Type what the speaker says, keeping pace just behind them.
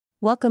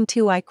Welcome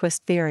to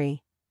iQuist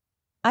Theory.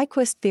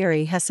 iQuist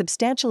Theory has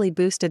substantially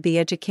boosted the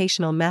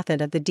educational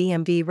method of the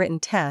DMV written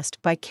test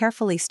by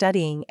carefully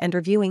studying and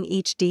reviewing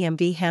each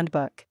DMV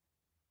handbook.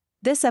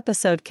 This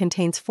episode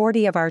contains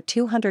 40 of our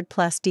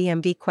 200-plus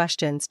DMV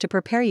questions to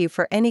prepare you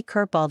for any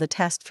curveball the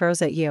test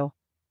throws at you.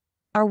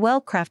 Our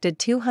well-crafted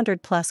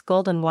 200-plus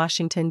Golden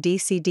Washington,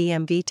 D.C.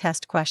 DMV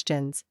test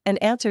questions and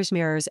answers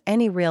mirrors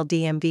any real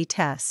DMV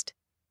test.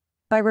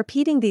 By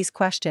repeating these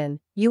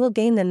questions, you will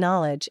gain the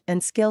knowledge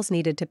and skills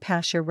needed to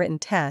pass your written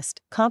test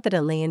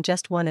confidently in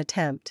just one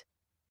attempt.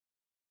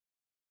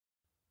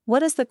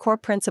 What is the core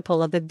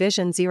principle of the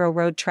Vision Zero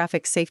Road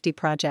Traffic Safety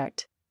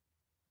Project?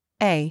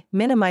 A.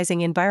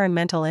 Minimizing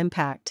environmental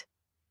impact.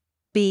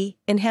 B.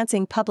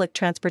 Enhancing public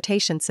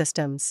transportation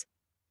systems.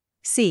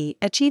 C.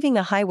 Achieving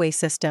a highway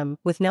system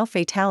with no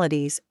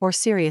fatalities or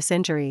serious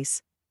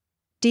injuries.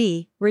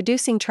 D.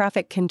 Reducing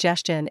traffic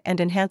congestion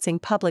and enhancing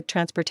public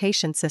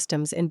transportation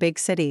systems in big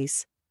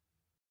cities.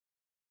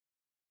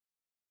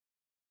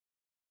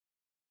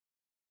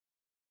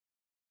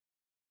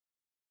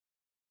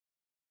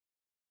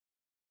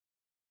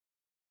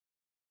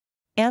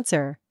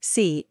 Answer: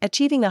 C.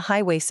 Achieving a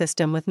highway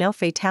system with no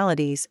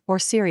fatalities or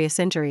serious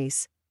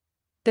injuries.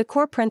 The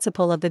core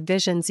principle of the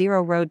Vision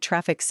Zero Road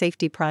Traffic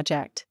Safety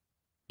Project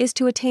is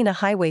to attain a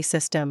highway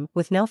system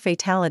with no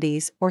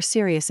fatalities or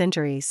serious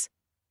injuries.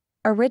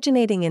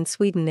 Originating in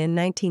Sweden in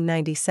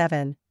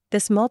 1997,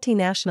 this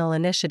multinational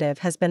initiative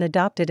has been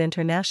adopted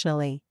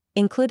internationally,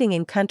 including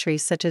in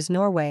countries such as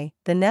Norway,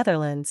 the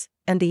Netherlands,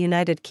 and the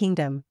United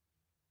Kingdom.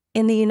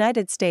 In the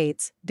United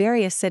States,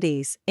 various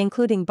cities,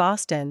 including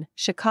Boston,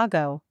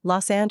 Chicago,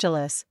 Los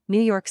Angeles, New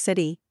York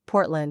City,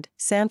 Portland,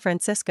 San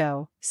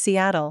Francisco,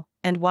 Seattle,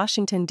 and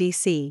Washington,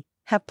 D.C.,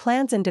 have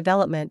plans in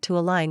development to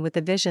align with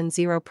the Vision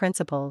Zero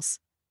principles.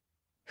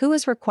 Who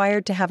is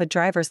required to have a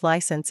driver's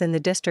license in the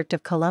District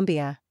of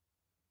Columbia?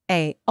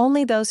 A.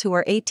 Only those who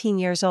are 18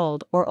 years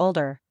old or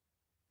older.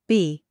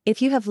 B.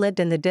 If you have lived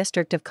in the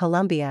District of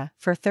Columbia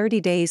for 30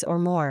 days or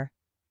more.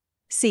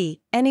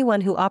 C.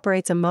 Anyone who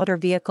operates a motor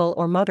vehicle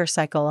or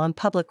motorcycle on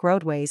public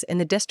roadways in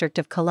the District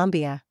of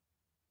Columbia.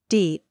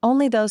 D.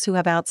 Only those who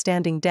have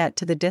outstanding debt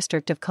to the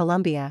District of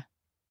Columbia.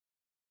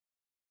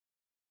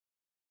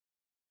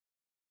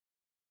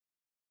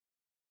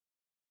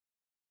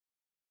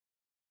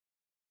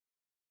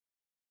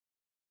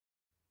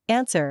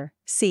 Answer: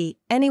 C.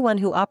 Anyone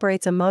who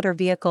operates a motor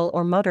vehicle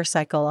or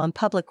motorcycle on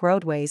public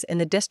roadways in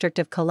the District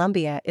of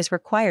Columbia is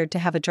required to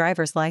have a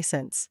driver's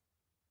license.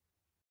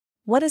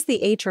 What is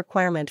the age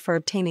requirement for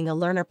obtaining a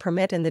learner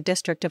permit in the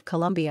District of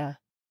Columbia?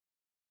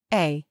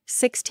 A.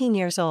 16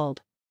 years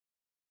old.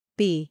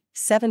 B.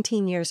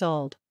 17 years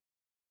old.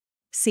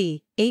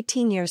 C.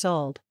 18 years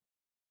old.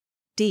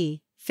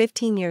 D.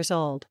 15 years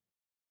old.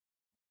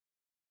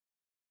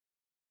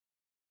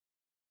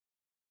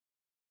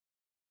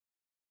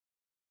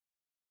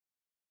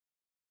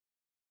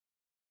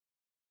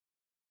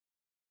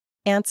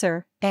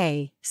 Answer: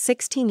 A.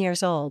 16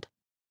 years old.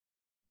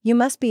 You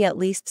must be at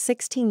least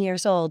 16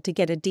 years old to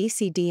get a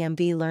DC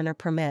DMV learner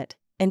permit,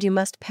 and you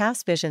must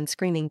pass vision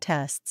screening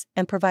tests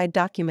and provide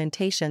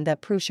documentation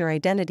that proves your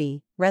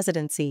identity,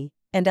 residency,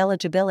 and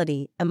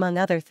eligibility, among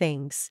other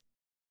things.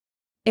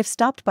 If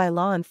stopped by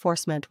law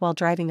enforcement while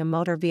driving a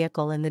motor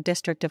vehicle in the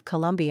District of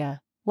Columbia,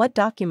 what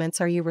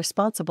documents are you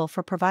responsible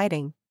for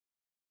providing?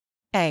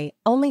 A.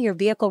 Only your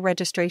vehicle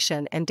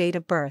registration and date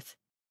of birth.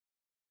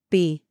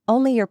 B.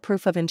 Only your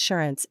proof of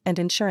insurance and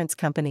insurance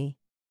company.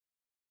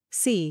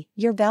 C.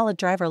 Your valid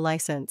driver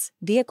license,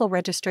 vehicle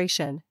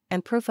registration,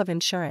 and proof of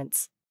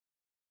insurance.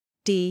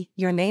 D.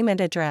 Your name and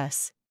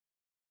address.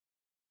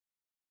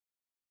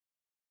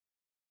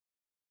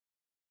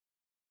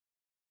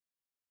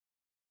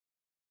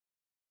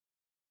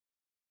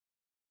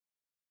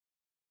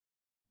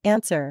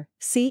 Answer: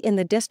 C. In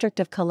the District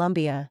of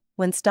Columbia,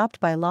 when stopped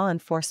by law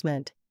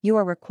enforcement, you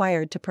are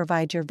required to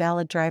provide your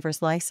valid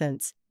driver's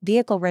license,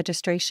 vehicle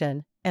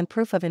registration, and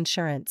proof of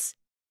insurance.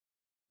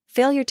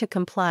 Failure to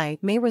comply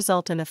may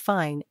result in a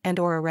fine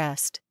and/or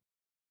arrest.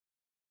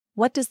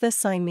 What does this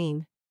sign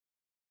mean?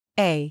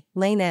 A.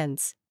 Lane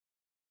ends.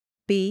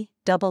 B.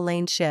 Double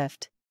lane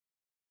shift.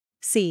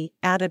 C.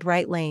 Added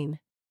right lane.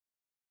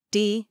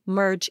 D.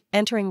 Merge,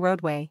 entering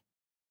roadway.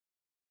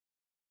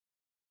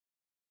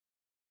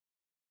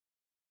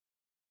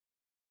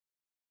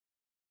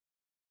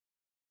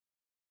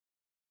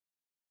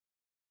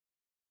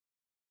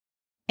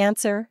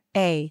 Answer: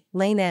 A.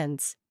 Lane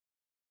ends.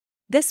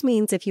 This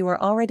means if you are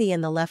already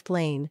in the left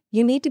lane,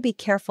 you need to be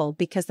careful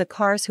because the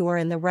cars who are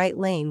in the right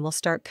lane will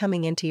start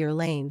coming into your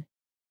lane.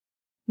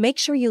 Make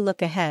sure you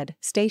look ahead,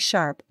 stay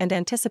sharp, and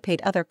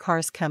anticipate other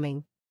cars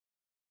coming.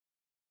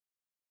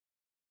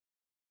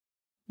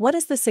 What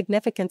is the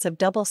significance of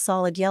double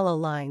solid yellow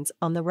lines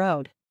on the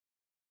road?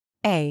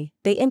 A.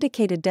 They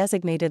indicate a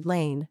designated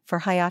lane for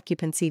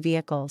high-occupancy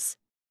vehicles.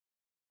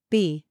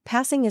 B.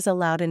 Passing is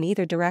allowed in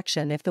either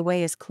direction if the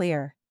way is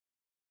clear.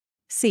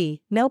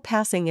 C. No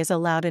passing is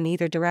allowed in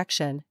either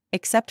direction,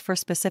 except for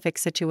specific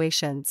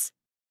situations.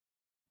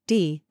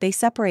 D. They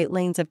separate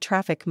lanes of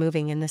traffic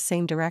moving in the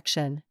same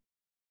direction.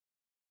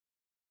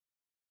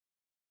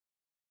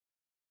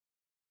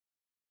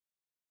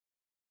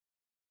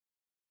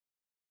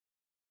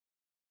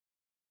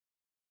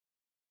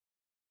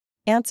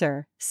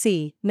 Answer: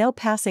 C. No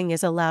passing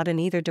is allowed in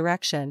either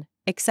direction,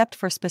 except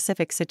for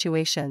specific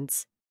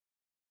situations.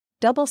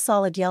 Double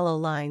solid yellow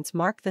lines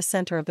mark the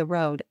center of the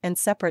road and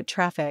separate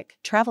traffic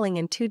traveling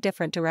in two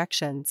different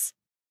directions.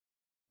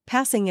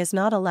 Passing is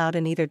not allowed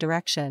in either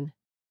direction.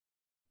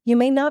 You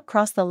may not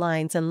cross the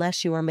lines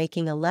unless you are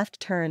making a left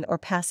turn or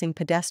passing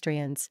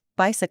pedestrians,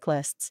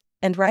 bicyclists,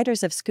 and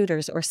riders of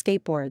scooters or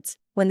skateboards,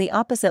 when the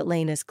opposite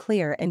lane is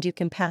clear and you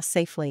can pass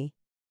safely.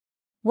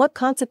 What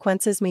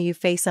consequences may you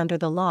face under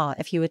the law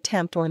if you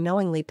attempt or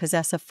knowingly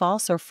possess a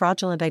false or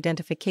fraudulent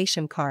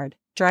identification card,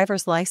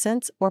 driver's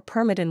license, or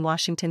permit in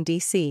Washington,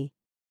 D.C.?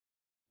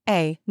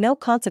 A. No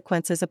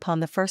consequences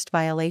upon the first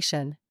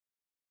violation.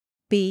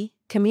 B.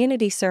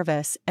 Community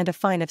service and a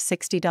fine of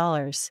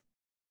 $60.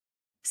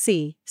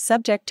 C.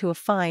 Subject to a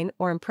fine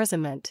or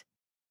imprisonment.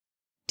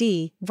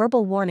 D.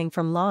 Verbal warning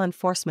from law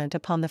enforcement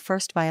upon the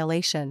first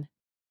violation.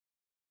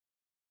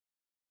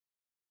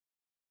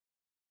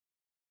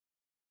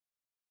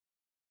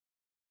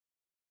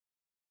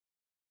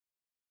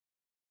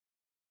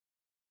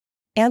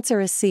 Answer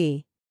is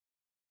C.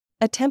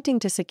 Attempting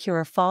to secure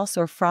a false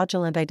or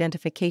fraudulent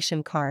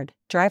identification card,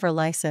 driver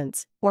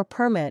license, or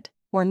permit,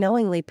 or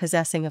knowingly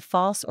possessing a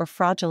false or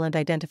fraudulent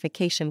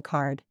identification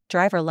card,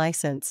 driver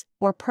license,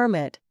 or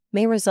permit,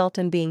 may result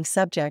in being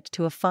subject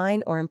to a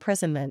fine or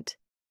imprisonment.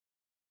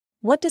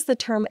 What does the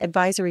term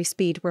advisory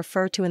speed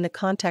refer to in the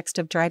context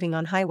of driving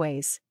on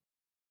highways?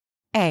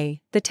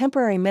 A. The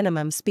temporary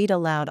minimum speed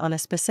allowed on a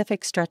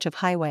specific stretch of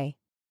highway.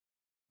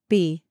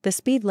 B. The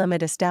speed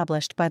limit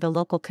established by the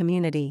local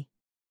community.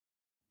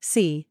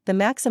 C. The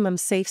maximum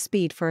safe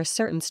speed for a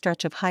certain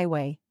stretch of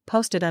highway,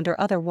 posted under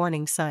other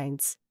warning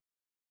signs.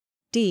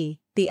 D.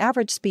 The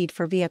average speed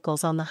for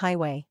vehicles on the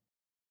highway.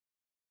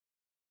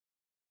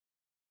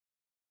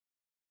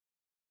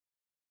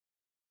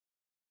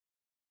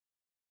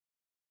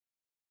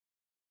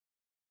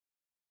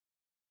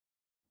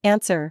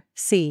 Answer: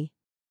 C.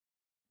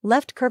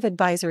 Left curve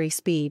advisory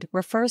speed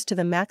refers to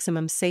the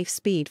maximum safe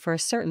speed for a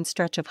certain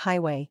stretch of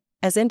highway,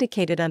 as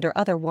indicated under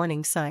other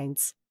warning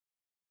signs.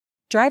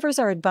 Drivers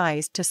are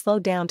advised to slow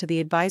down to the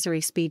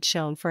advisory speed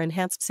shown for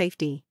enhanced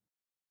safety.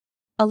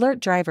 Alert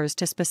drivers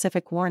to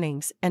specific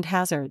warnings and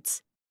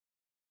hazards.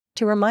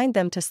 To remind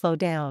them to slow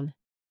down.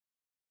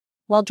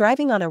 While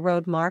driving on a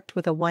road marked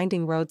with a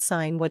winding road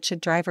sign, what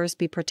should drivers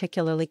be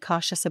particularly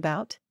cautious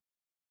about?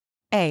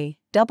 A.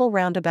 Double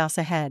roundabouts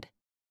ahead.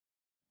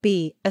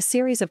 B. A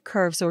series of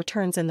curves or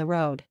turns in the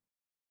road.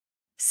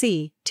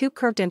 C. Two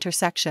curved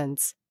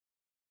intersections.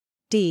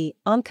 D.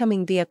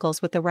 Oncoming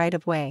vehicles with the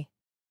right-of-way.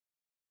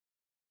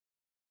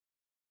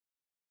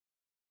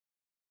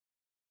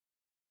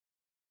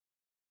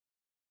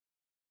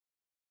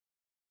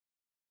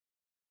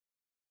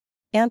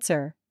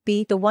 Answer: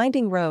 B. The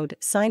winding road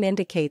sign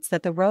indicates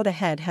that the road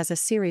ahead has a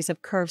series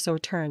of curves or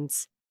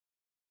turns.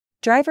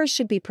 Drivers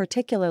should be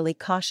particularly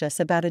cautious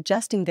about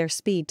adjusting their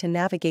speed to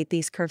navigate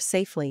these curves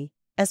safely,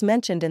 as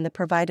mentioned in the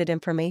provided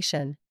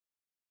information.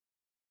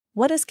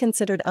 What is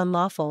considered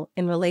unlawful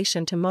in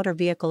relation to motor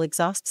vehicle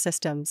exhaust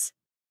systems?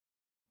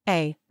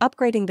 A.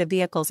 Upgrading the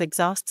vehicle's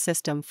exhaust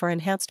system for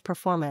enhanced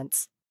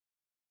performance.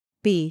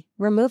 B.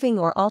 Removing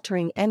or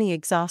altering any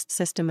exhaust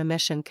system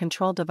emission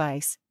control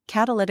device,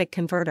 catalytic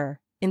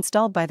converter,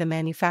 installed by the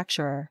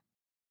manufacturer.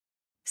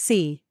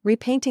 C.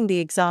 Repainting the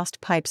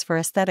exhaust pipes for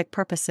aesthetic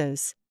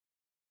purposes.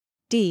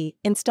 D.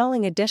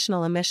 Installing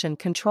additional emission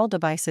control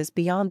devices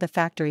beyond the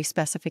factory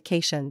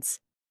specifications.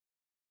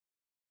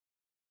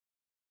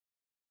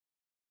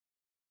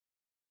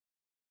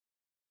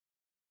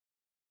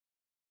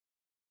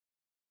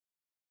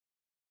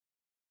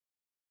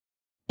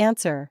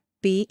 Answer: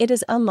 B. It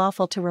is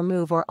unlawful to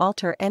remove or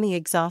alter any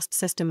exhaust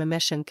system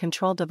emission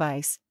control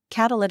device,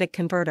 catalytic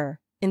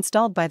converter,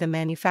 installed by the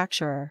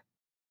manufacturer.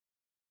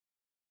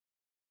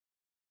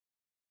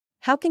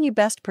 How can you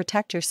best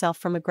protect yourself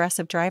from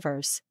aggressive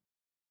drivers?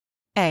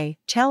 A.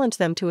 Challenge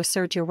them to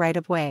assert your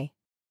right-of-way.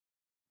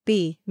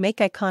 B.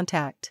 Make eye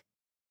contact.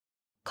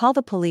 Call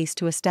the police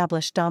to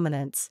establish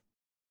dominance.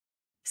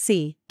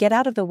 C. Get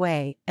out of the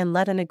way and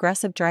let an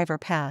aggressive driver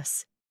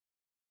pass.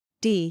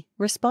 D.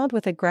 Respond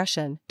with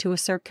aggression to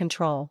assert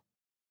control.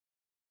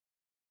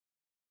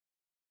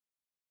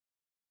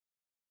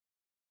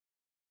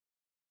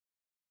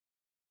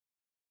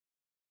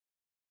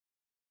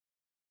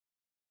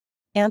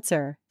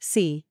 Answer: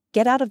 C.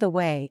 Get out of the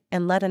way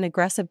and let an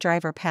aggressive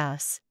driver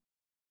pass.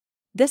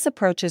 This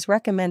approach is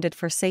recommended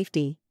for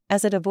safety,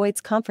 as it avoids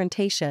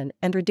confrontation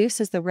and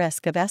reduces the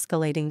risk of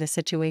escalating the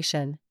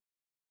situation.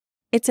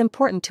 It's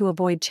important to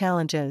avoid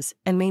challenges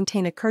and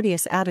maintain a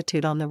courteous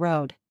attitude on the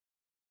road.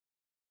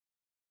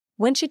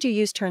 When should you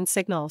use turn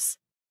signals?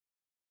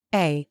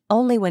 A.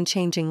 Only when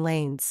changing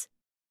lanes.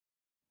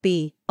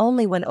 B.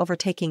 Only when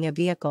overtaking a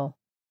vehicle.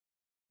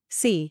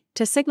 C.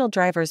 To signal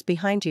drivers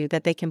behind you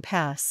that they can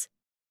pass.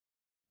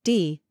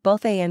 D.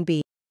 Both A and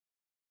B.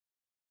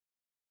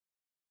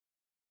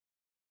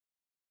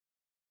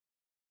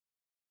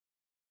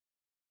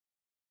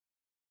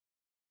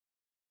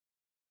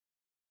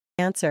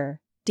 Answer: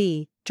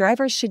 D.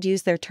 Drivers should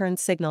use their turn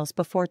signals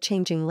before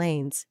changing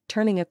lanes,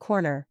 turning a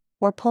corner,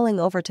 or pulling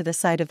over to the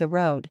side of the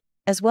road,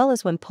 as well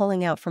as when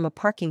pulling out from a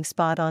parking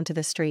spot onto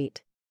the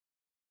street.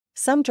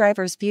 Some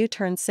drivers view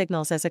turn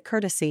signals as a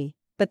courtesy,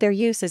 but their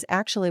use is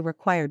actually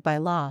required by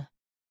law.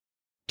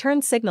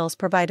 Turn signals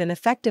provide an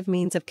effective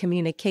means of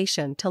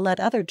communication to let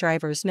other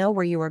drivers know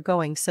where you are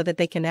going so that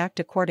they can act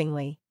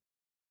accordingly.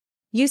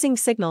 Using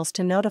signals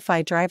to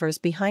notify drivers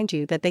behind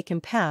you that they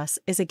can pass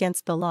is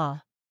against the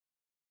law.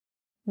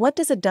 What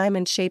does a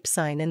diamond-shaped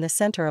sign in the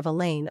center of a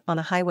lane on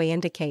a highway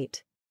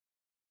indicate?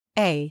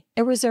 A.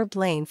 A reserved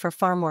lane for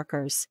farm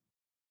workers.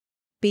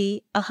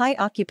 B. A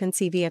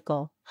high-occupancy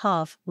vehicle,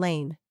 HOV,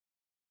 lane.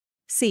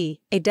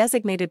 C. A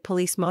designated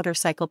police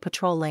motorcycle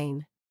patrol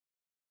lane.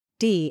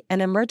 D.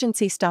 An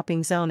emergency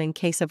stopping zone in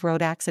case of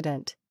road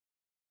accident.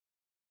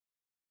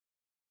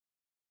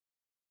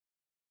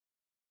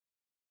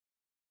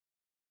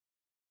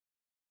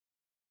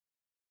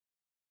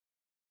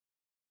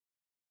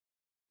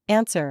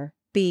 Answer: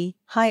 B.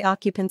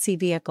 High-occupancy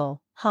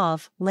vehicle,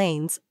 HOV,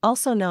 lanes,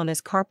 also known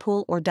as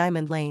carpool or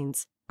diamond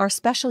lanes, are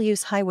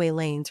special-use highway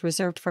lanes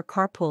reserved for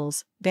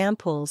carpools,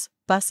 vanpools,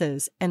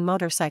 buses, and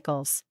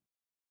motorcycles.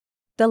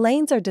 The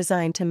lanes are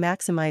designed to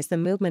maximize the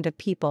movement of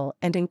people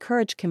and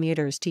encourage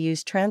commuters to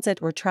use transit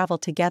or travel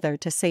together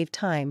to save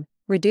time,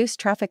 reduce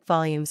traffic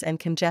volumes and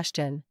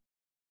congestion.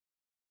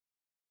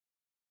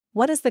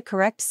 What is the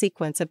correct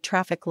sequence of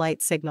traffic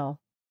light signal?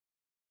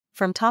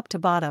 From top to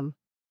bottom.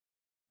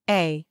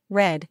 A.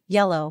 Red,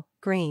 yellow,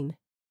 green.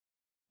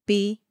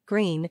 B.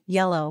 Green,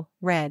 yellow,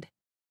 red.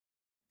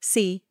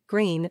 C.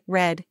 Green,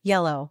 red,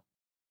 yellow.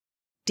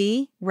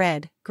 D.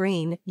 Red,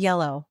 green,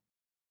 yellow.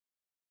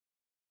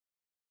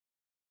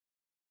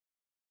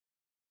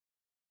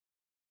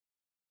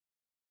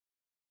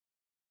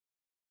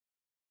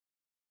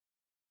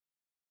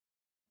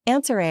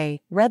 Answer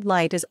A. Red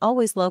light is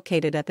always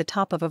located at the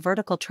top of a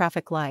vertical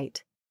traffic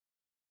light,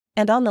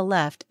 and on the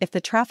left if the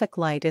traffic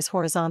light is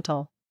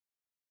horizontal.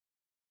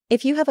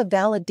 If you have a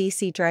valid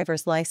DC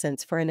driver's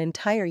license for an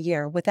entire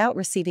year without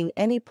receiving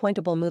any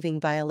pointable moving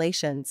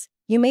violations,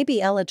 you may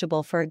be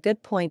eligible for a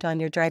good point on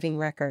your driving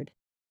record.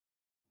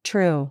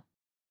 True.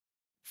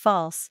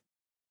 False.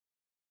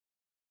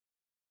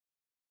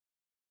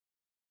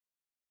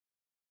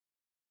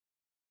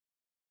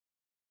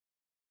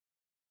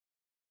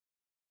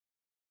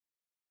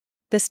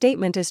 The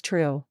statement is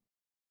true.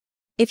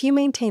 If you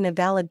maintain a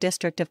valid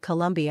District of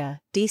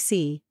Columbia,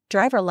 D.C.,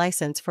 driver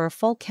license for a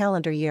full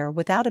calendar year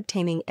without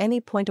obtaining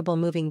any pointable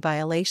moving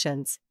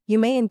violations, you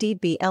may indeed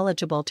be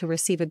eligible to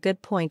receive a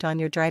good point on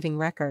your driving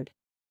record.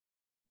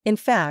 In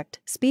fact,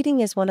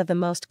 speeding is one of the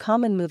most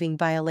common moving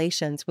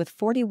violations, with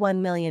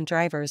 41 million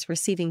drivers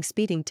receiving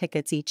speeding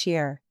tickets each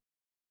year.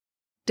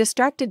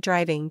 Distracted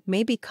driving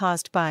may be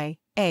caused by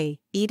A.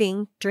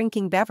 Eating,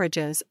 drinking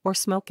beverages, or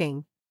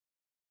smoking.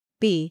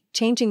 B.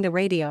 Changing the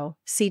radio,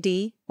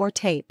 CD, or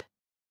tape.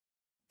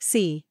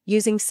 C.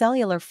 Using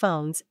cellular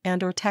phones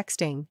and/or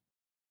texting.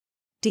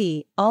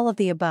 D. All of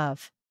the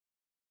above.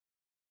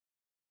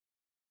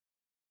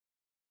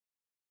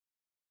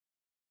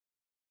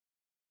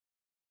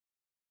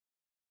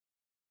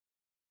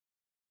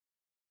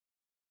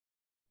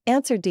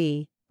 Answer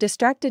D.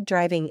 Distracted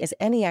driving is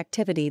any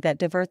activity that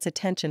diverts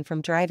attention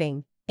from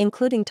driving,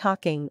 including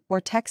talking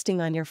or texting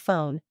on your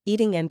phone,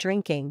 eating and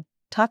drinking,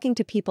 talking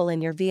to people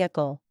in your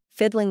vehicle,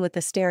 fiddling with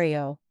the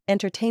stereo,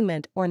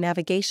 entertainment or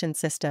navigation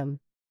system.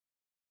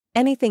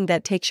 Anything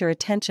that takes your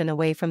attention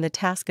away from the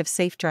task of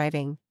safe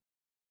driving.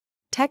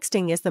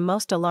 Texting is the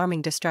most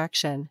alarming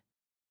distraction.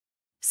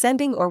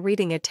 Sending or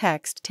reading a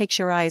text takes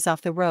your eyes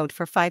off the road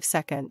for 5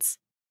 seconds.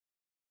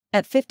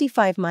 At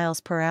 55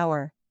 miles per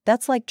hour,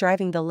 that's like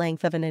driving the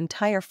length of an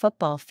entire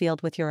football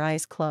field with your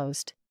eyes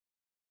closed.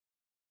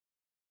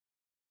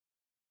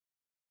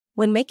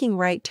 When making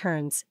right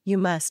turns, you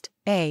must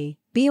A.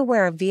 Be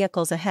aware of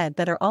vehicles ahead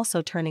that are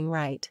also turning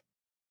right.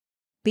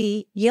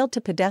 B. Yield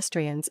to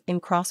pedestrians in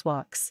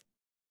crosswalks.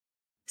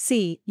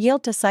 C.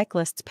 Yield to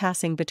cyclists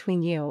passing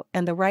between you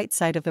and the right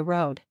side of the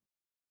road.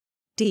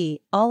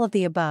 D. All of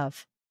the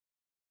above.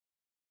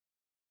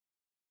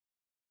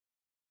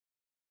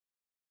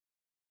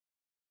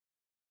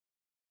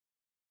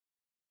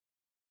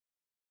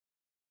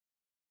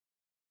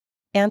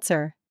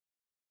 Answer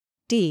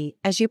D.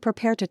 As you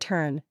prepare to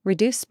turn,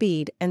 reduce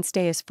speed and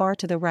stay as far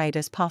to the right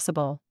as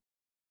possible.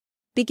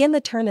 Begin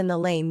the turn in the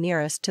lane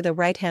nearest to the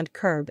right-hand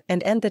curb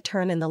and end the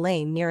turn in the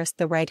lane nearest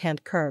the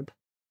right-hand curb.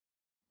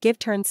 Give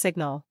turn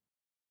signal.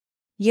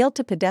 Yield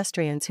to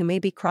pedestrians who may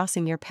be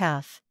crossing your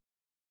path.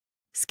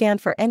 Scan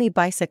for any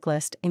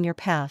bicyclist in your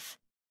path.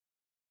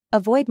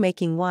 Avoid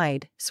making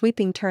wide,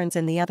 sweeping turns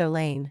in the other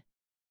lane.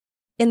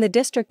 In the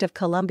District of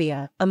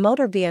Columbia, a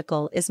motor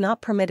vehicle is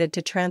not permitted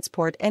to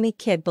transport any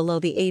kid below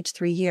the age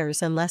 3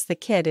 years unless the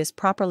kid is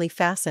properly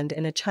fastened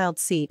in a child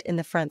seat in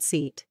the front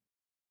seat.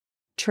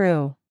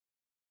 True.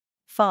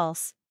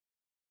 False.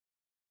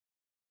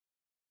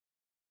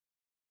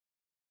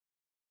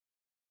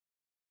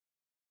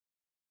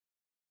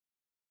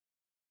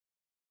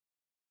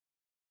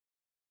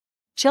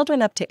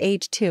 Children up to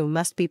age 2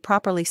 must be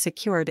properly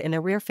secured in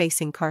a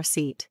rear-facing car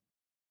seat.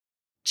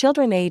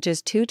 Children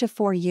ages 2 to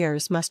 4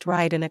 years must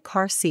ride in a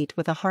car seat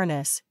with a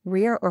harness,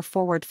 rear or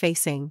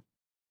forward-facing.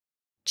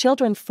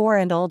 Children 4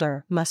 and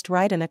older must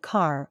ride in a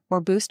car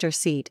or booster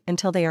seat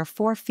until they are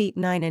 4 feet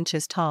 9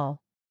 inches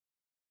tall.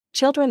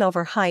 Children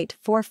over height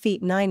 4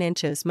 feet 9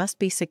 inches must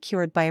be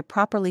secured by a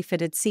properly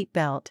fitted seat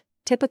belt,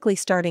 typically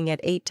starting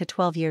at 8 to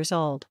 12 years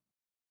old.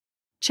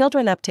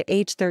 Children up to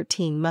age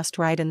 13 must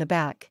ride in the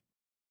back.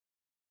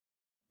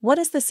 What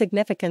is the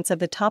significance of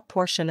the top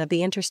portion of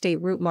the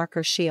interstate route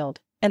marker shield,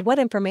 and what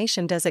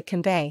information does it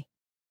convey?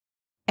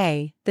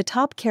 A. The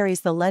top carries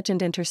the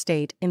legend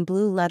Interstate in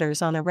blue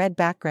letters on a red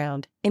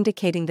background,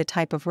 indicating the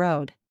type of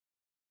road.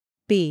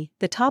 B.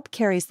 The top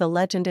carries the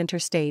legend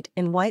Interstate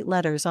in white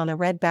letters on a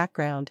red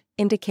background,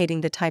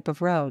 indicating the type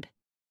of road.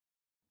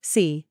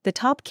 C. The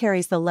top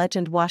carries the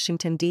legend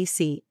Washington,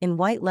 D.C. in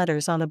white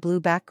letters on a blue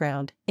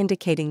background,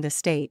 indicating the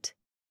state.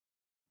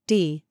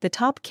 D. The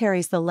top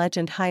carries the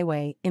legend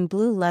Highway in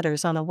blue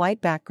letters on a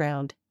white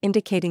background,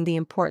 indicating the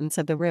importance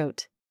of the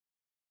route.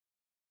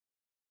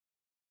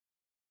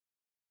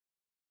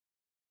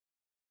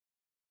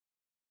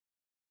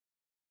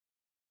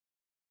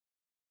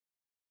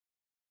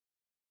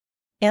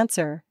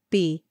 Answer: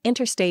 B.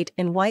 Interstate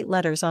in white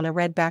letters on a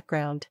red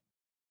background.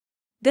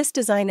 This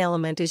design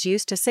element is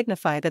used to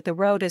signify that the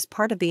road is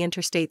part of the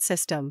interstate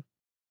system.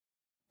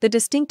 The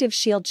distinctive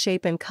shield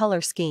shape and color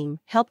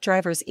scheme help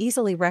drivers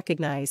easily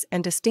recognize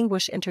and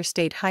distinguish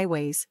interstate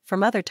highways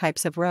from other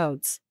types of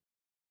roads.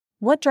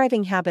 What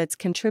driving habits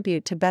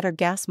contribute to better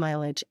gas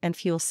mileage and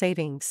fuel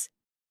savings?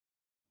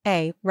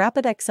 A.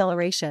 Rapid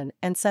acceleration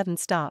and sudden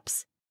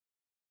stops.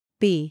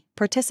 B.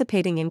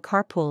 Participating in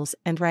carpools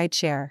and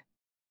rideshare.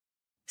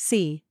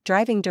 C.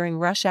 Driving during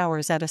rush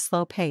hours at a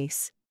slow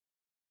pace.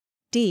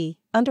 D.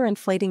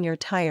 Underinflating your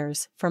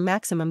tires for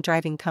maximum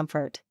driving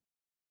comfort.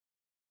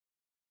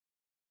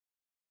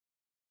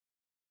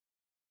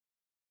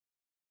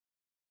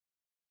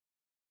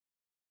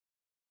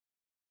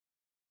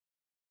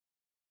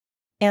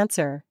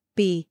 Answer: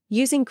 B.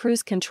 Using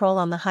cruise control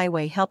on the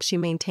highway helps you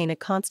maintain a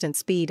constant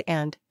speed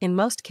and, in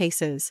most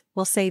cases,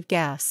 will save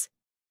gas.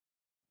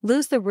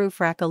 Lose the roof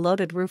rack. A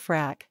loaded roof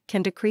rack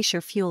can decrease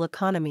your fuel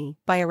economy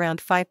by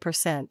around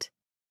 5%.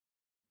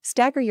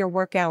 Stagger your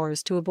work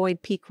hours to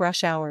avoid peak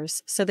rush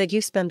hours so that you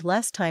spend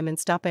less time in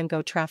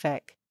stop-and-go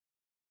traffic.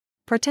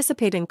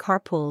 Participate in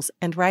carpools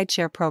and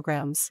rideshare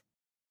programs.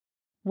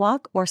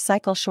 Walk or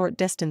cycle short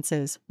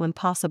distances when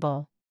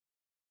possible.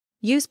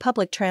 Use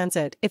public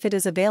transit if it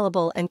is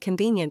available and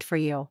convenient for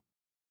you.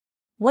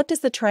 What does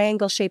the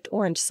triangle-shaped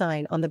orange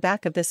sign on the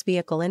back of this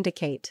vehicle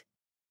indicate?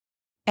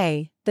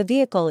 A. The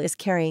vehicle is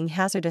carrying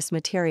hazardous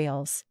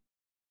materials.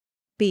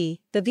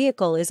 B. The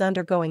vehicle is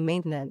undergoing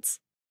maintenance.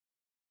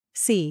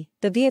 C.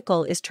 The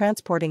vehicle is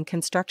transporting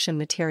construction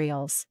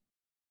materials.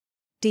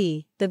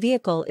 D. The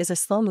vehicle is a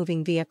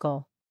slow-moving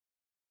vehicle.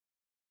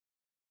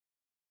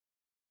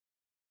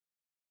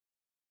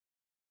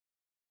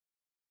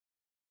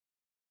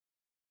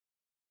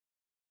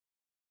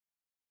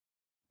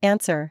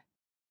 Answer: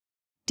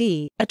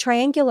 D. A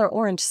triangular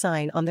orange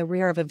sign on the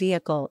rear of a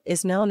vehicle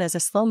is known as a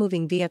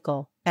slow-moving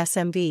vehicle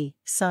 (SMV)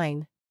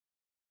 sign.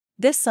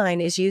 This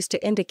sign is used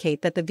to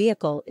indicate that the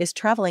vehicle is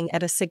traveling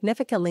at a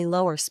significantly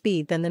lower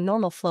speed than the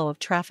normal flow of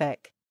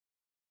traffic.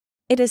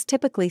 It is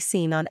typically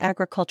seen on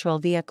agricultural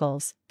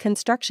vehicles,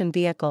 construction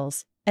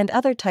vehicles, and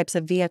other types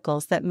of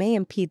vehicles that may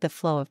impede the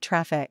flow of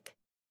traffic.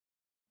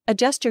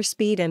 Adjust your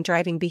speed and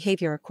driving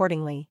behavior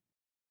accordingly.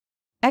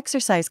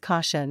 Exercise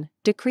caution,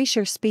 decrease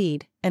your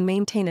speed, and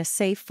maintain a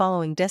safe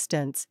following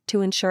distance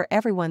to ensure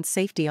everyone's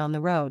safety on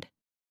the road.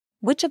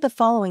 Which of the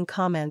following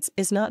comments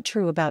is not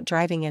true about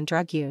driving and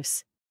drug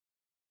use?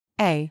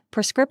 A.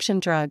 Prescription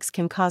drugs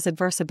can cause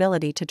adverse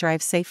ability to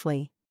drive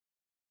safely.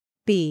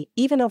 B.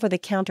 Even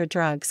over-the-counter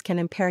drugs can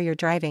impair your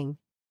driving.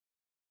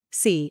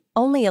 C.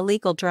 Only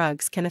illegal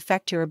drugs can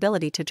affect your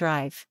ability to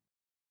drive.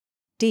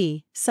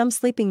 D. Some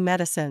sleeping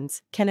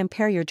medicines can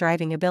impair your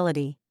driving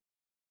ability.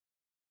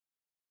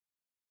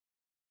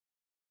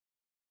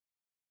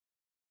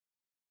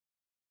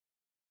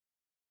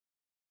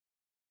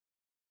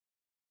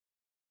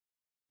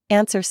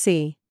 Answer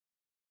C.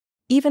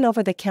 Even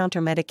over-the-counter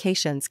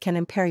medications can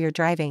impair your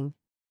driving.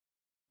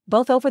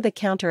 Both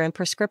over-the-counter and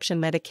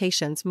prescription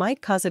medications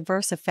might cause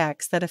adverse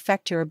effects that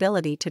affect your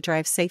ability to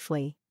drive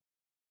safely.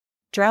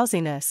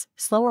 Drowsiness,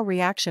 slower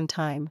reaction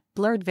time,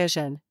 blurred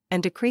vision,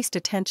 and decreased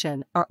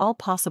attention are all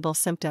possible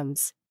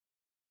symptoms.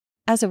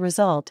 As a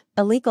result,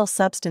 illegal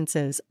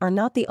substances are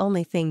not the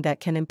only thing that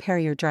can impair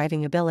your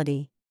driving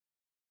ability.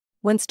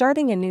 When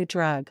starting a new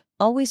drug,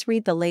 always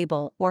read the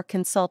label or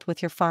consult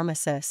with your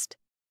pharmacist.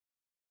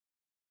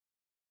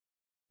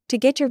 To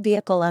get your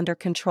vehicle under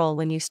control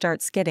when you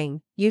start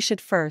skidding, you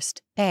should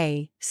first,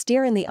 A.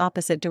 Steer in the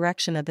opposite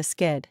direction of the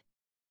skid.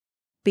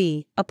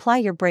 B. Apply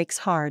your brakes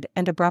hard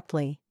and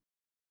abruptly.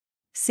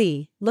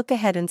 C. Look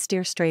ahead and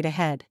steer straight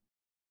ahead.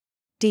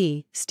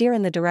 D. Steer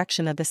in the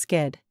direction of the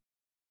skid.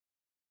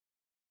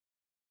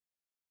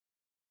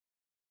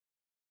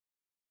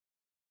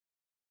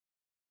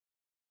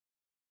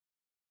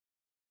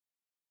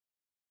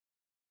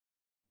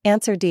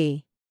 Answer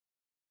D.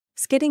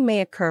 Skidding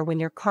may occur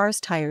when your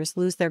car's tires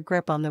lose their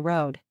grip on the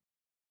road.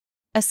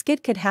 A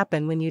skid could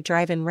happen when you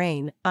drive in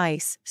rain,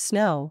 ice,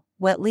 snow,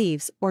 wet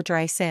leaves, or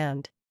dry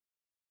sand.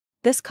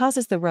 This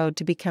causes the road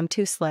to become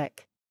too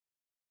slick.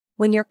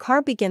 When your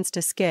car begins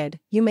to skid,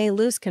 you may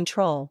lose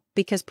control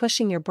because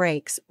pushing your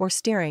brakes or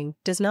steering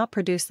does not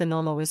produce the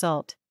normal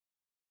result.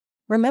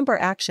 Remember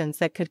actions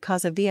that could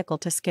cause a vehicle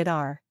to skid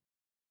are: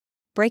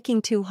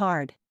 braking too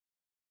hard,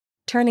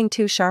 turning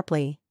too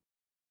sharply,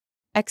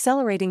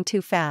 accelerating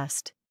too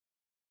fast,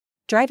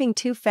 driving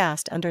too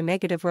fast under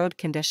negative road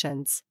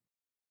conditions.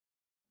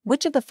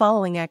 Which of the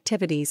following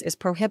activities is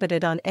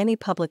prohibited on any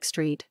public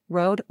street,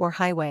 road, or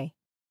highway?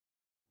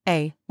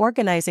 A.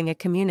 Organizing a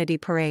community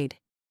parade.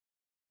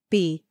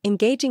 B.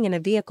 Engaging in a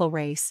vehicle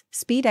race,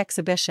 speed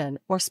exhibition,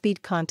 or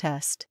speed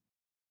contest.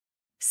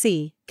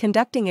 C.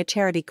 Conducting a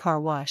charity car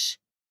wash.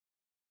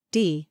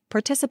 D.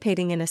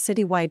 Participating in a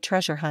citywide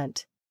treasure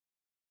hunt.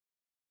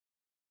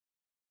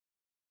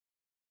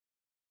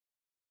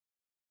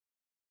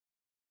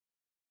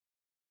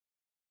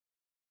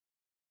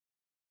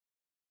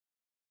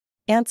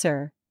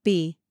 Answer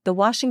B. The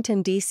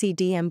Washington, D.C.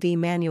 DMV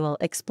manual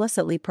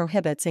explicitly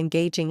prohibits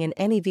engaging in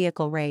any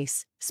vehicle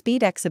race,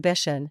 speed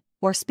exhibition,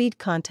 or speed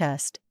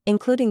contest,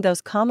 including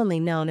those commonly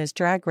known as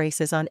drag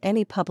races on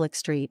any public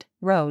street,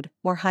 road,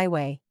 or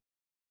highway.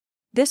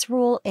 This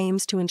rule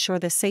aims to ensure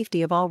the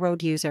safety of all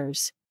road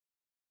users.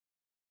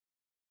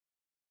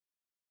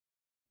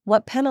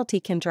 What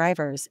penalty can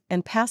drivers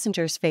and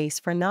passengers face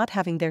for not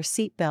having their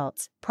seat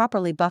belts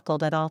properly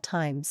buckled at all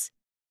times?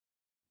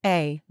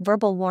 A.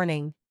 Verbal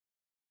warning.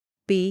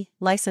 B.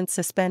 License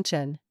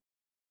suspension.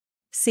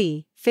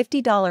 C.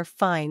 $50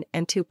 fine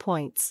and 2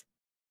 points.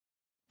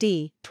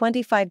 D.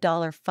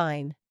 $25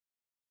 fine.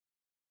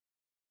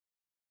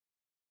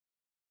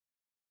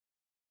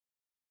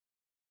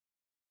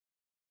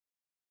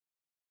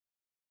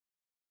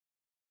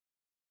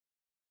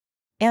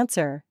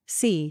 Answer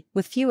C.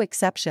 With few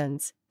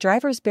exceptions,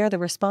 drivers bear the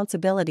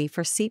responsibility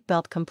for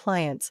seatbelt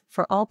compliance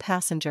for all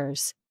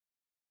passengers.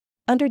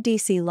 Under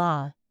D.C.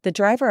 law, the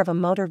driver of a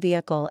motor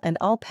vehicle and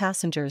all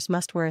passengers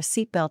must wear a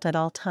seatbelt at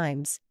all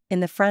times,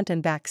 in the front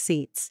and back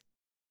seats.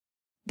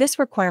 This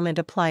requirement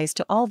applies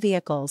to all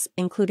vehicles,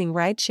 including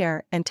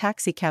rideshare and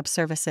taxicab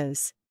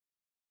services.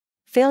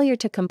 Failure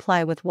to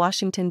comply with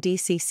Washington,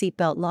 D.C.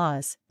 seatbelt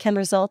laws can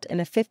result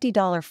in a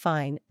 $50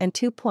 fine and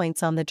 2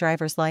 points on the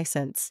driver's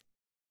license.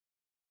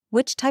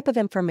 Which type of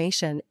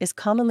information is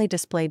commonly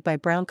displayed by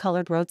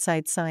brown-colored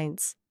roadside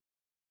signs?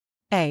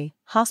 A.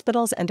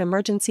 Hospitals and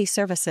emergency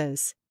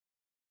services.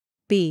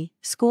 B.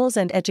 Schools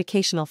and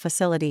educational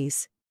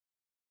facilities.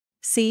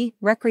 C.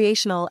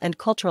 Recreational and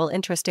cultural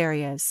interest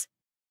areas.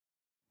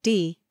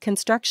 D.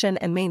 Construction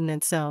and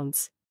maintenance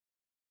zones.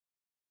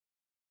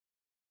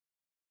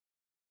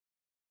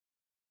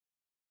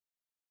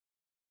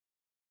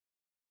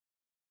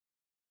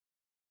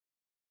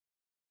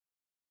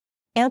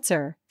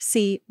 Answer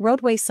C.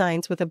 Roadway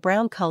signs with a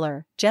brown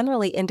color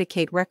generally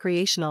indicate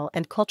recreational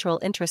and cultural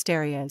interest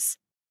areas.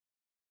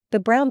 The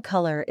brown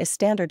color is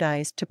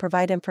standardized to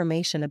provide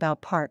information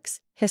about parks,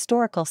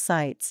 historical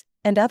sites,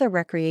 and other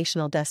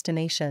recreational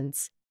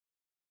destinations.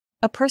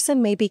 A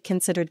person may be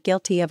considered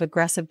guilty of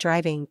aggressive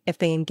driving if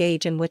they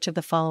engage in which of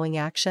the following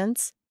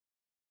actions?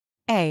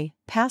 A.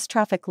 Pass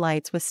traffic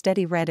lights with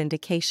steady red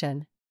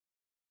indication.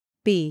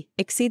 B.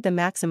 Exceed the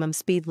maximum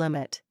speed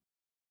limit.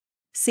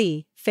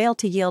 C. Fail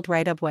to yield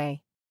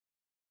right-of-way.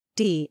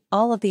 D.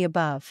 All of the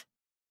above.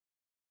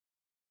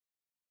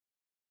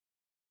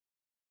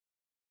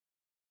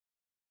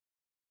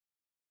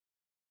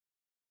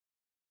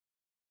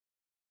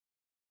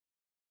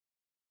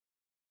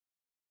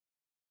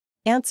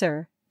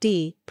 Answer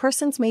D.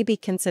 Persons may be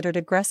considered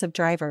aggressive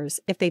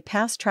drivers if they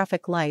pass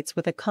traffic lights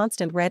with a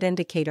constant red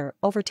indicator,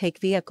 overtake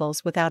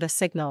vehicles without a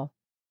signal,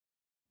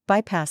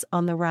 bypass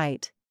on the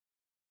right,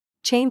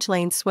 change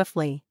lanes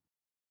swiftly,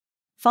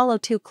 follow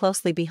too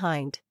closely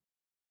behind,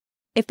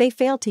 if they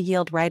fail to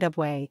yield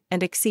right-of-way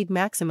and exceed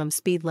maximum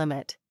speed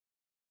limit.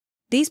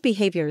 These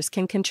behaviors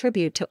can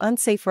contribute to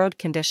unsafe road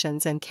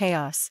conditions and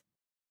chaos.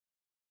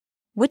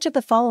 Which of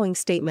the following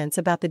statements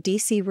about the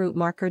DC route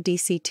marker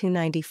DC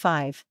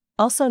 295,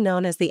 also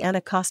known as the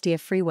Anacostia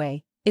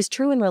Freeway, is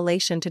true in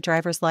relation to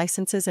driver's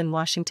licenses in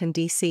Washington,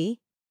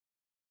 D.C.?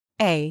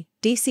 A.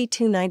 DC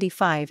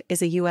 295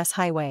 is a U.S.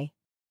 highway.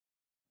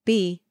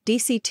 B.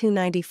 DC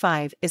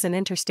 295 is an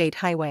interstate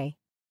highway.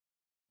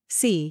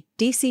 C.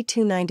 DC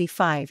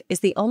 295 is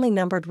the only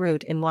numbered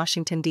route in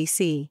Washington,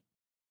 D.C.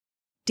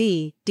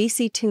 D.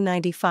 DC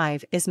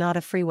 295 is not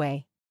a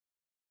freeway.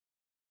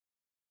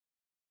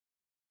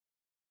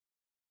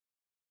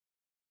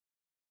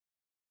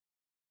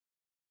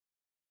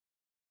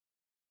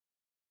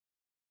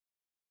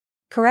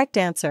 Correct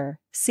answer,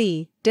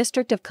 C.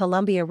 District of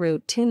Columbia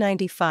Route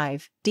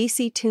 295,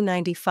 DC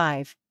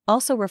 295,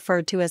 also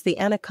referred to as the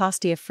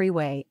Anacostia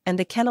Freeway and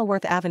the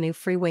Kenilworth Avenue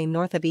Freeway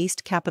north of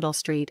East Capitol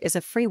Street, is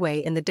a freeway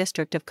in the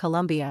District of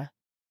Columbia.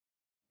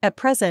 At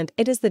present,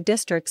 it is the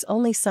district's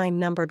only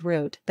sign-numbered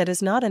route that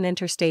is not an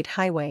interstate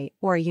highway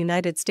or a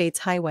United States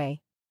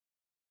highway.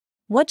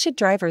 What should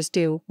drivers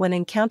do when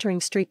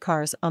encountering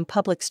streetcars on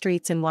public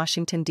streets in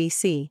Washington,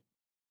 D.C.?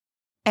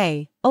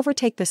 A.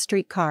 Overtake the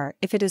streetcar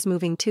if it is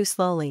moving too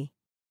slowly.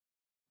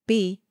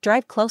 B.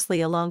 Drive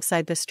closely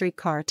alongside the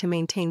streetcar to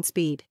maintain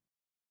speed.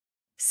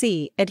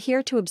 C.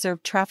 Adhere to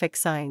observed traffic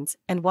signs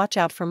and watch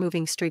out for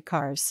moving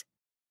streetcars.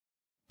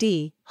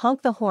 D.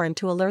 Honk the horn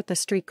to alert the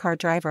streetcar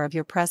driver of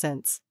your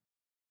presence.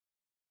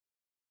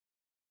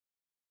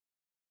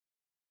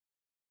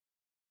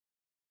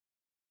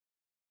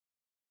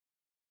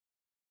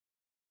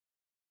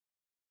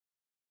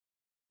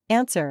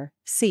 Answer: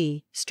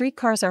 C.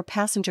 Streetcars are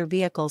passenger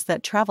vehicles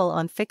that travel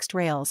on fixed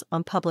rails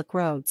on public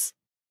roads.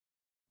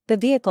 The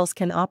vehicles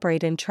can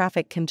operate in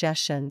traffic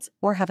congestions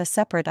or have a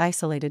separate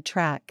isolated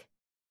track.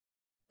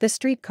 The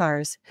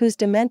streetcars, whose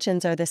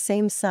dimensions are the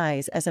same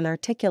size as an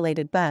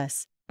articulated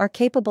bus, are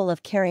capable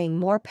of carrying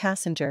more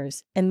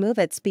passengers and move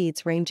at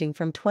speeds ranging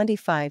from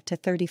 25 to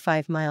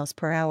 35 miles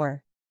per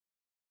hour.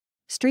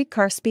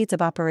 Streetcar speeds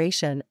of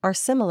operation are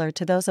similar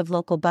to those of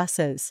local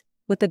buses,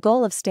 with the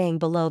goal of staying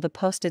below the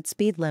posted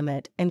speed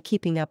limit and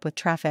keeping up with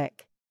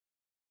traffic.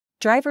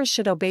 Drivers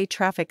should obey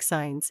traffic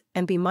signs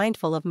and be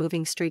mindful of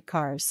moving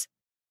streetcars.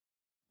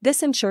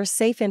 This ensures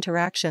safe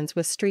interactions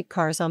with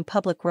streetcars on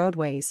public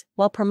roadways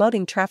while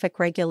promoting traffic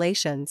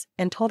regulations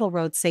and total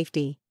road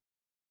safety.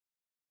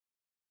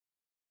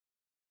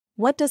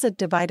 What does a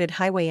divided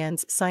highway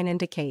ends sign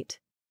indicate?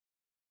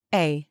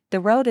 A. The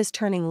road is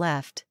turning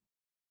left.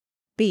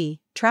 B.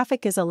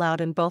 Traffic is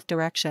allowed in both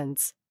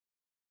directions.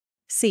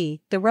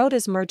 C. The road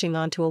is merging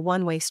onto a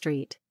one-way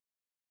street.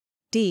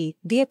 D.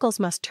 Vehicles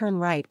must turn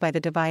right by the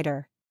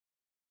divider.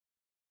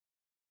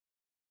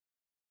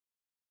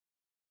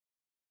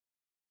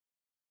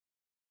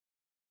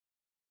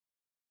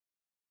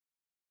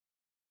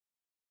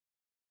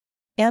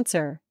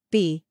 Answer: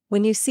 B.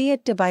 When you see a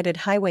divided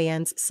highway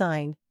ends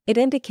sign, it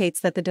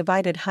indicates that the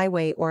divided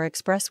highway or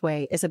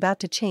expressway is about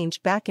to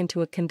change back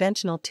into a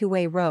conventional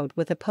two-way road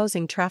with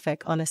opposing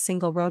traffic on a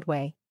single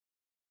roadway.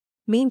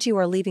 Means you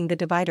are leaving the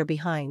divider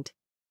behind.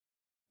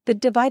 The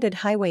divided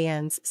highway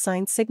ends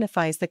sign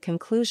signifies the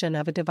conclusion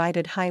of a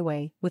divided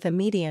highway with a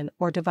median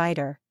or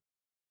divider.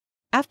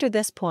 After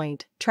this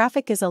point,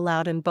 traffic is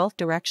allowed in both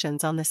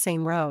directions on the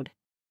same road.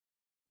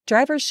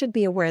 Drivers should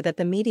be aware that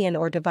the median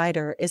or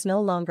divider is no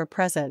longer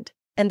present,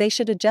 and they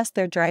should adjust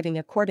their driving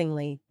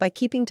accordingly by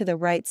keeping to the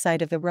right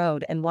side of the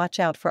road and watch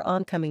out for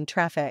oncoming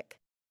traffic.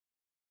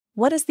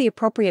 What is the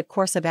appropriate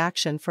course of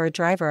action for a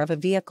driver of a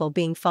vehicle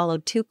being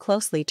followed too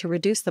closely to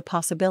reduce the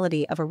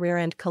possibility of a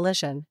rear-end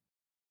collision?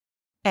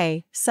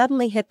 A.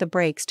 Suddenly hit the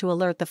brakes to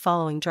alert the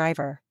following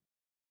driver.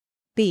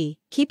 B.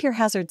 Keep your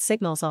hazard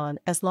signals on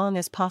as long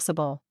as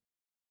possible.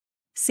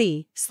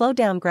 C. Slow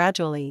down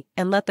gradually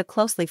and let the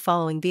closely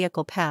following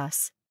vehicle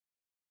pass.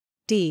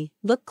 D.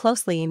 Look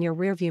closely in your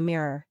rearview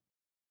mirror.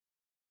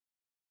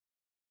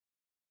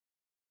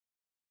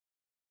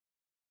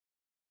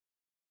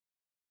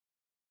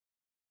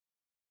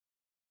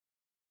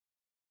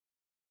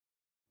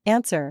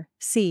 Answer: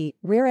 C.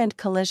 Rear-end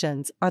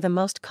collisions are the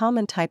most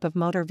common type of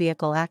motor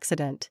vehicle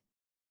accident.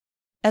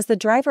 As the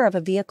driver of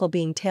a vehicle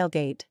being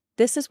tailgate,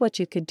 this is what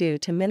you could do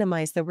to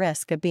minimize the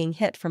risk of being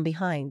hit from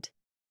behind.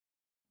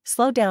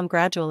 Slow down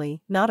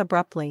gradually, not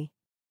abruptly.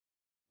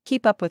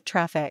 Keep up with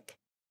traffic.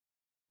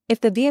 If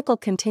the vehicle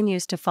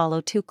continues to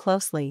follow too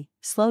closely,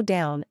 slow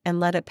down and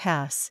let it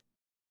pass.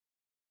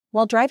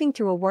 While driving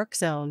through a work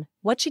zone,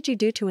 what should you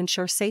do to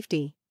ensure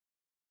safety?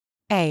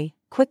 A.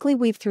 Quickly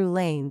weave through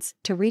lanes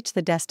to reach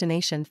the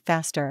destination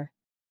faster.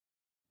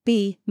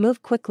 B.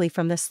 Move quickly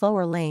from the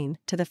slower lane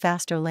to the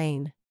faster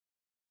lane.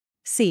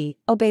 C.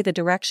 Obey the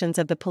directions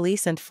of the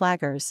police and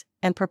flaggers,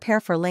 and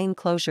prepare for lane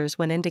closures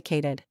when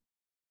indicated.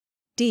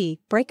 D.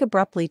 Brake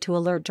abruptly to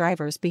alert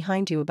drivers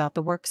behind you about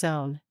the work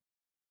zone.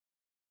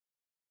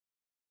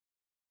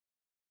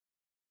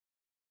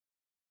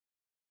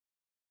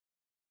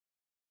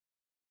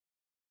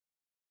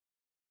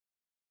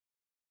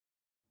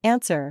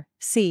 Answer: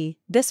 C.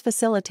 This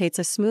facilitates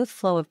a smooth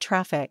flow of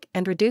traffic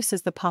and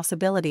reduces the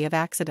possibility of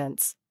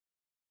accidents.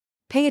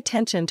 Pay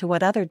attention to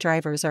what other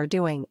drivers are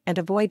doing and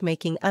avoid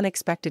making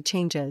unexpected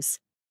changes.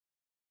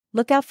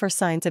 Look out for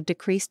signs of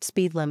decreased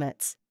speed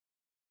limits.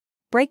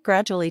 Brake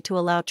gradually to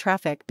allow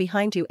traffic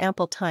behind you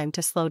ample time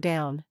to slow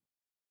down.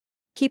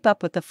 Keep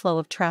up with the flow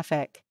of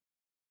traffic.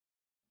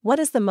 What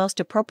is the most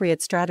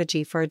appropriate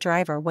strategy for a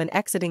driver when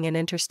exiting an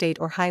interstate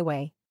or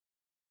highway?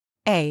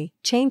 A.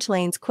 Change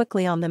lanes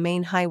quickly on the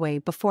main highway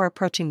before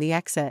approaching the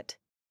exit.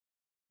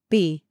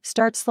 B.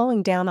 Start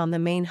slowing down on the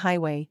main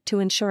highway to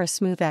ensure a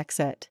smooth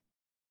exit.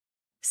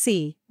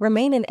 C.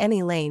 Remain in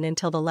any lane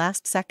until the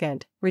last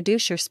second,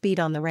 reduce your speed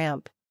on the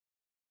ramp.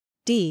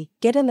 D.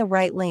 Get in the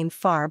right lane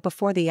far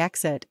before the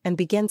exit and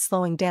begin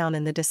slowing down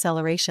in the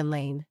deceleration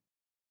lane.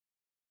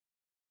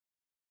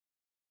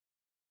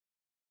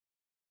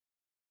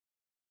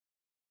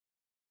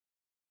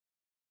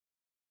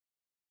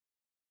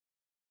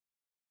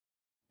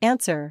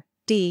 Answer: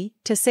 D.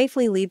 To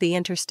safely leave the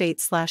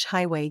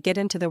interstate/highway, get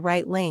into the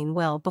right lane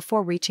well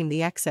before reaching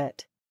the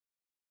exit.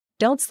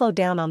 Don't slow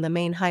down on the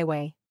main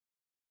highway.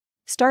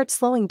 Start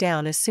slowing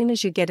down as soon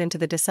as you get into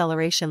the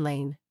deceleration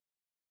lane.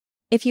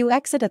 If you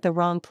exit at the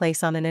wrong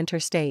place on an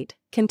interstate,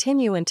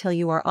 continue until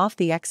you are off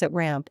the exit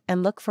ramp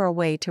and look for a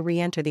way to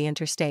re-enter the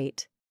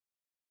interstate.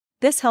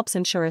 This helps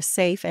ensure a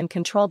safe and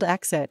controlled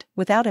exit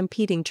without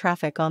impeding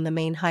traffic on the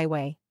main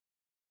highway.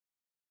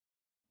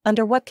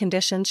 Under what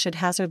conditions should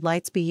hazard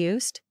lights be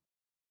used?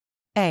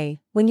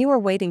 A. When you are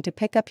waiting to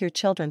pick up your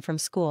children from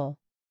school.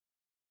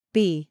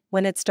 B.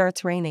 When it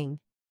starts raining.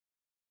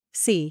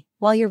 C.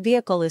 While your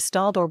vehicle is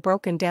stalled or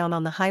broken down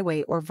on the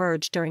highway or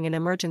verge during an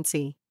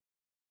emergency.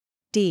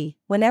 D.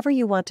 Whenever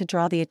you want to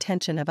draw the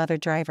attention of other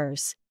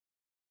drivers.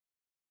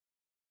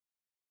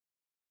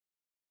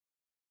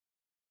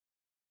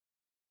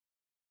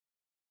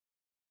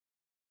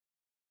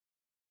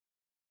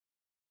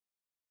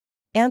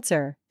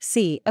 Answer: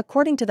 C.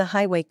 According to the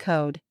Highway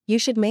Code, you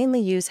should mainly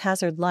use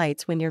hazard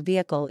lights when your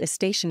vehicle is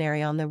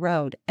stationary on the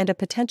road and a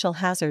potential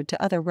hazard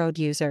to other road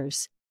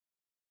users.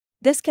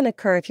 This can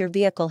occur if your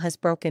vehicle has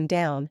broken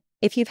down,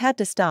 if you've had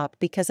to stop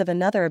because of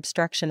another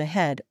obstruction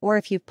ahead, or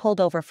if you've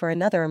pulled over for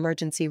another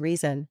emergency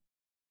reason.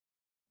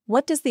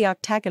 What does the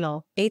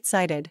octagonal,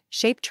 8-sided,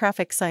 shaped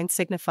traffic sign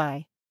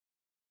signify?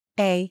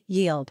 A.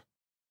 Yield.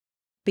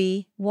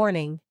 B.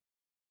 Warning.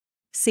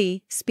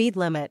 C. Speed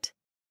limit.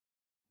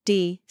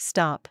 D.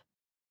 Stop.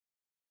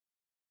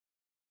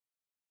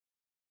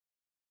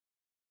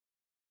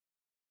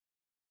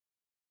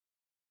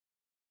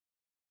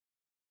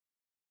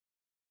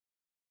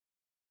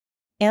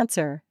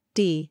 Answer: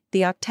 D.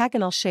 The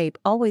octagonal shape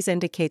always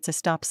indicates a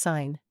stop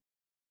sign.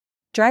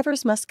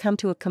 Drivers must come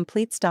to a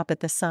complete stop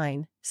at the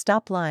sign,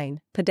 stop line,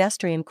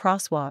 pedestrian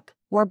crosswalk,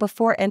 or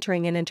before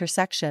entering an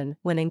intersection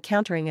when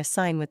encountering a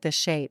sign with this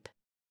shape.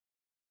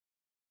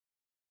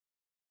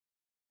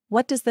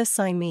 What does this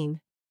sign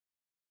mean?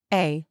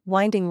 A.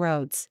 Winding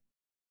roads.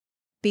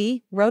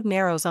 B. Road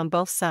narrows on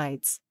both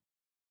sides.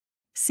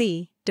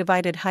 C.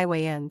 Divided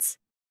highway ends.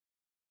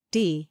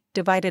 D.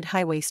 Divided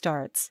highway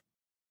starts.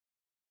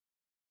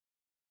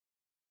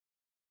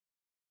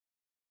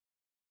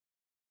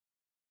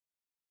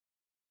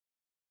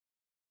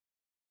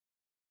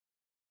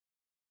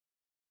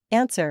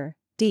 Answer: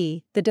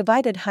 D. The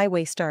divided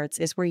highway starts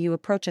is where you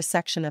approach a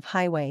section of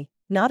highway,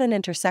 not an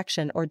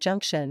intersection or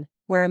junction,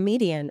 where a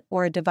median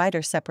or a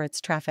divider separates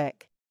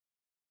traffic.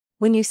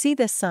 When you see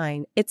this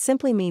sign, it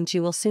simply means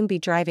you will soon be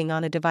driving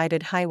on a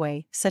divided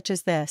highway, such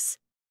as this.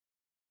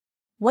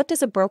 What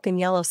does a broken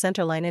yellow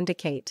centerline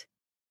indicate?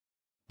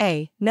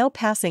 A. No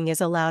passing is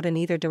allowed in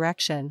either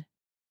direction.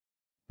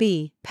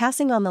 B.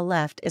 Passing on the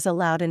left is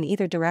allowed in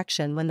either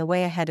direction when the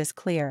way ahead is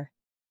clear.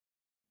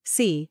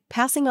 C.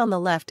 Passing on the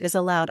left is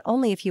allowed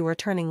only if you are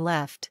turning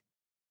left.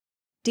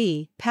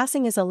 D.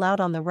 Passing is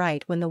allowed on the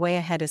right when the way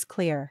ahead is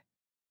clear.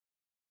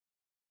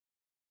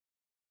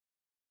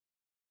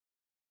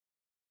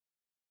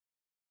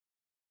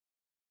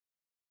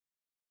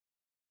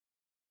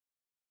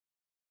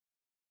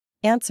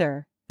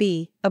 Answer: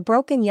 B. A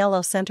broken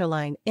yellow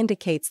centerline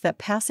indicates that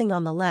passing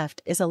on the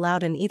left is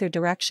allowed in either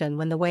direction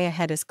when the way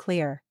ahead is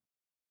clear.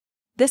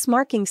 This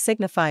marking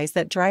signifies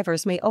that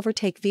drivers may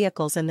overtake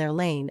vehicles in their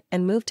lane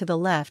and move to the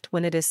left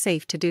when it is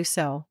safe to do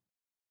so.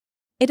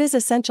 It is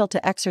essential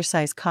to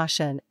exercise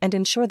caution and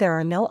ensure there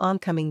are no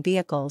oncoming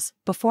vehicles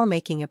before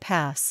making a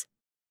pass.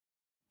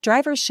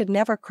 Drivers should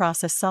never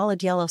cross a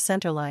solid yellow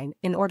centerline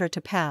in order to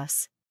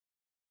pass.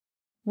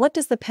 What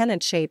does the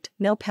pennant-shaped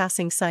no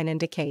passing sign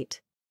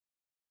indicate?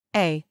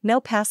 A. No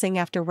passing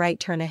after right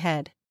turn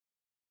ahead.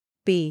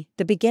 B.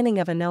 The beginning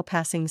of a no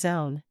passing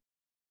zone.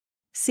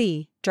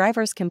 C.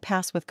 Drivers can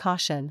pass with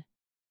caution.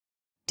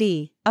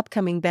 D.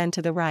 Upcoming bend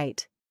to the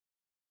right.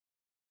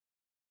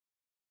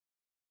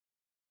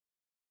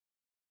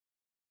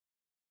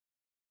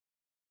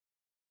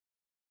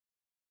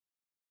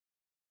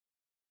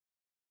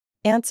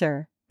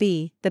 Answer: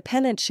 B. The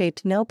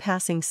pennant-shaped no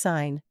passing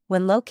sign,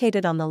 when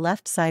located on the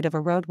left side of a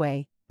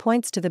roadway,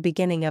 points to the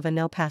beginning of a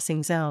no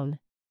passing zone.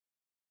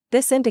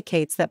 This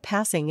indicates that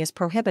passing is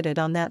prohibited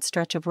on that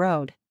stretch of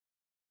road.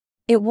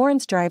 It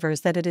warns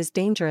drivers that it is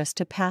dangerous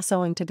to pass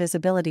owing to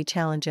visibility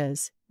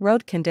challenges,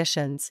 road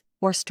conditions,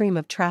 or stream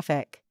of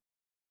traffic.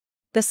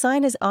 The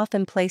sign is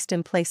often placed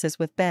in places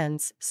with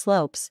bends,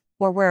 slopes,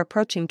 or where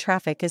approaching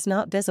traffic is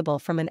not visible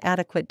from an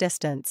adequate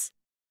distance.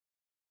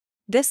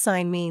 This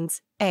sign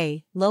means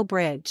A. Low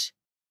bridge.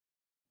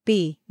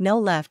 B. No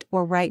left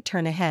or right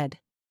turn ahead.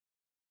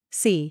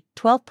 C.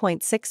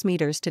 12.6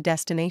 meters to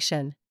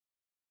destination.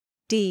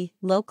 D.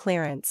 Low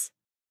clearance.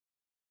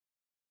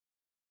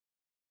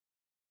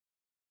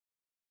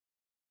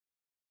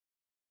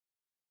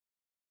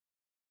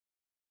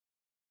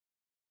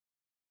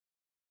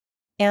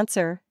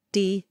 Answer: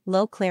 D.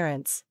 Low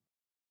clearance.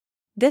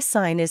 This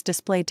sign is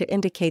displayed to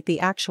indicate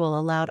the actual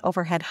allowed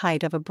overhead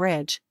height of a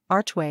bridge,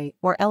 archway,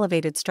 or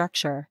elevated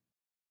structure.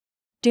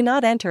 Do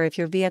not enter if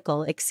your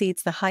vehicle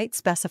exceeds the height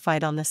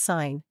specified on the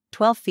sign,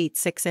 12 feet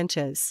 6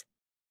 inches.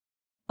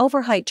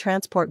 Overheight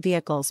transport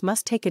vehicles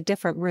must take a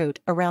different route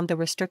around the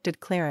restricted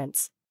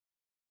clearance.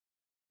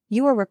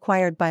 You are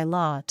required by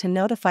law to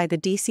notify the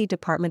DC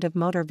Department of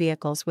Motor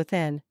Vehicles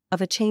within of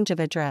a change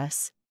of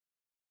address.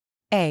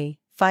 A.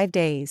 5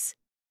 days.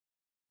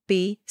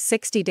 B.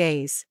 60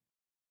 days.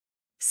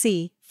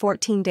 C.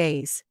 14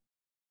 days.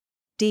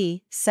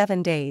 D.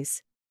 7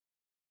 days.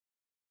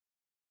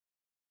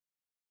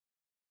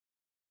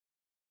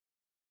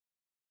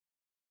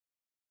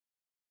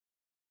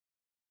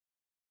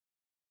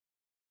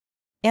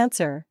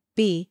 Answer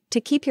B. To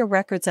keep your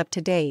records up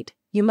to date,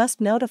 you must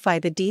notify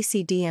the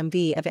DC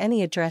DMV of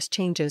any address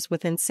changes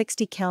within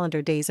 60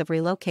 calendar days of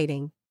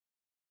relocating.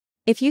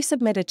 If you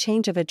submit a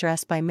change of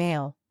address by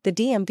mail, the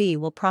DMV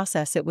will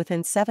process it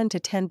within 7 to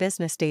 10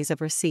 business days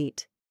of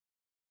receipt.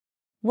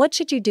 What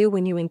should you do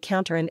when you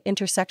encounter an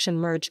intersection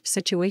merge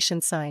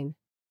situation sign?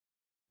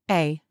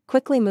 A.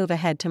 Quickly move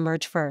ahead to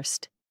merge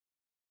first.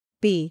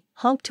 B.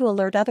 Honk to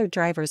alert other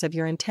drivers of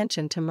your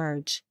intention to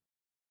merge.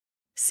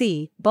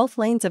 C. Both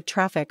lanes of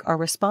traffic are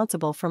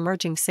responsible for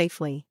merging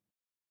safely.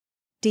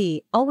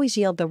 D. Always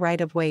yield the right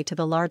of way to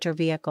the larger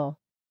vehicle.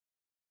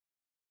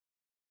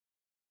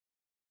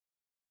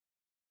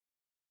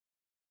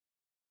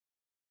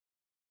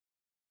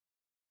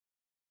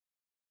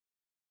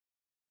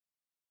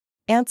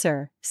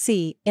 Answer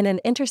C. In an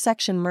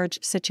intersection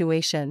merge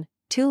situation,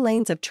 two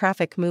lanes of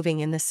traffic moving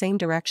in the same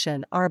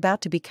direction are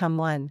about to become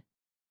one.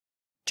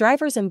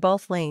 Drivers in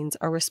both lanes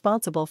are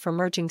responsible for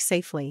merging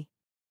safely.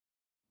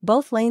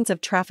 Both lanes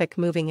of traffic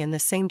moving in the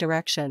same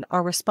direction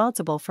are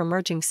responsible for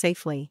merging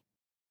safely.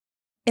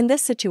 In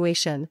this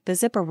situation, the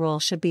zipper rule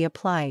should be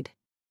applied.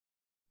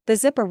 The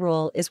zipper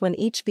rule is when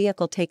each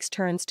vehicle takes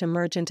turns to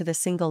merge into the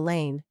single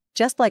lane,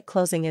 just like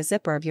closing a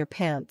zipper of your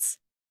pants.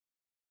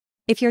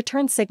 If your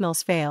turn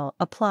signals fail,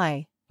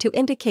 apply to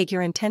indicate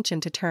your intention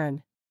to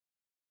turn.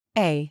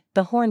 A.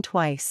 The horn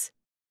twice.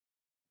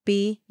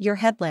 B. Your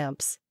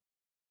headlamps.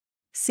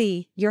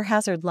 C. Your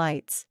hazard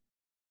lights.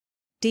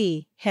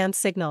 D. Hand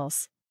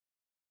signals.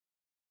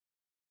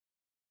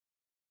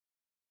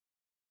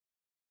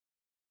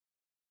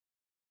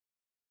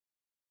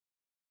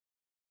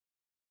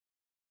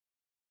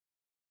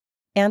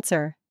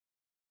 Answer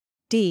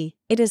D.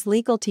 It is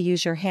legal to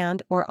use your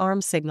hand or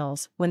arm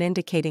signals when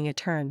indicating a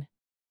turn.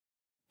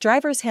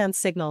 Driver's hand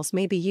signals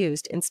may be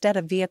used instead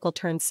of vehicle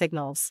turn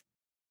signals.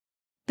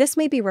 This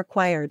may be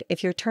required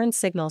if your turn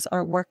signals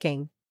aren't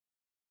working.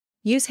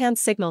 Use hand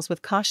signals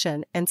with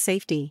caution and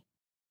safety.